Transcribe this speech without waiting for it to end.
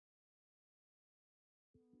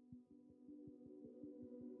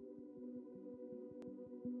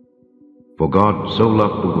For God so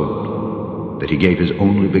loved the world, that he gave his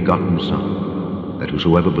only begotten Son, that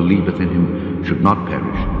whosoever believeth in him should not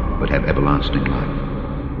perish, but have everlasting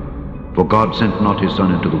life. For God sent not his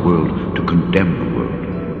Son into the world to condemn the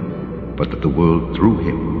world, but that the world through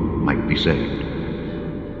him might be saved.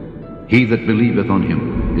 He that believeth on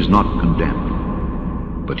him is not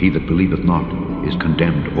condemned, but he that believeth not is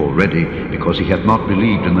condemned already, because he hath not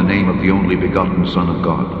believed in the name of the only begotten Son of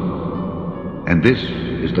God. And this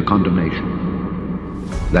is the condemnation,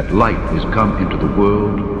 that light is come into the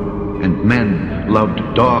world, and men loved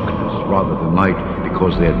darkness rather than light,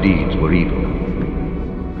 because their deeds were evil.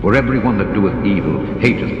 For every one that doeth evil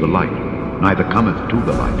hateth the light, neither cometh to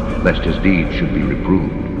the light, lest his deeds should be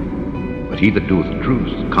reproved. But he that doeth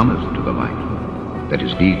truth cometh to the light, that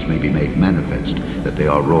his deeds may be made manifest, that they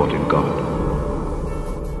are wrought in God.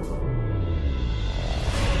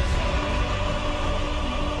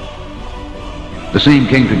 The same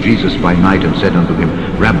came to Jesus by night and said unto him,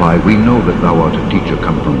 Rabbi, we know that thou art a teacher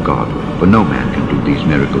come from God, for no man can do these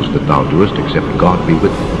miracles that thou doest, except God be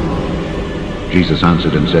with thee. Jesus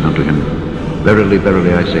answered and said unto him, Verily,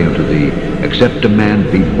 verily, I say unto thee, except a man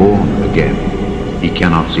be born again, he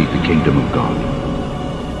cannot see the kingdom of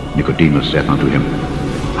God. Nicodemus saith unto him,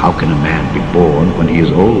 How can a man be born when he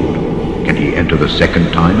is old? Can he enter the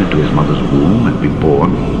second time into his mother's womb and be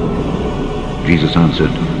born? Jesus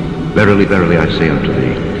answered, Verily, verily, I say unto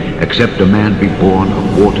thee, except a man be born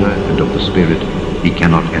of water and of the Spirit, he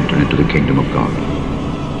cannot enter into the kingdom of God.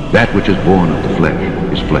 That which is born of the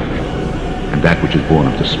flesh is flesh, and that which is born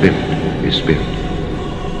of the Spirit is spirit.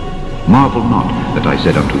 Marvel not that I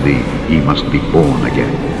said unto thee, Ye must be born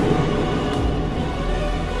again.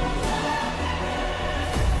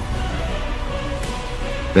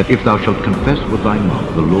 That if thou shalt confess with thy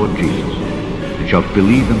mouth the Lord Jesus, and shalt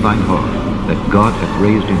believe in thine heart that God hath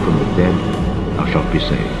raised him from the dead, thou shalt be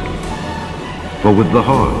saved. For with the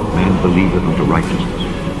heart man believeth unto righteousness,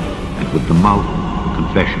 and with the mouth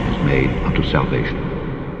confession is made unto salvation.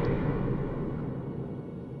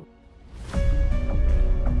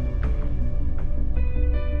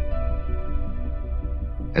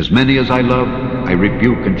 As many as I love, I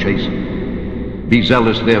rebuke and chasten. Be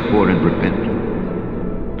zealous therefore and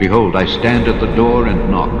repent. Behold, I stand at the door and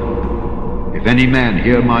knock. If any man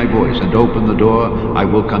hear my voice and open the door, I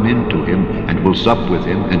will come in to him, and will sup with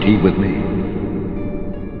him, and he with me.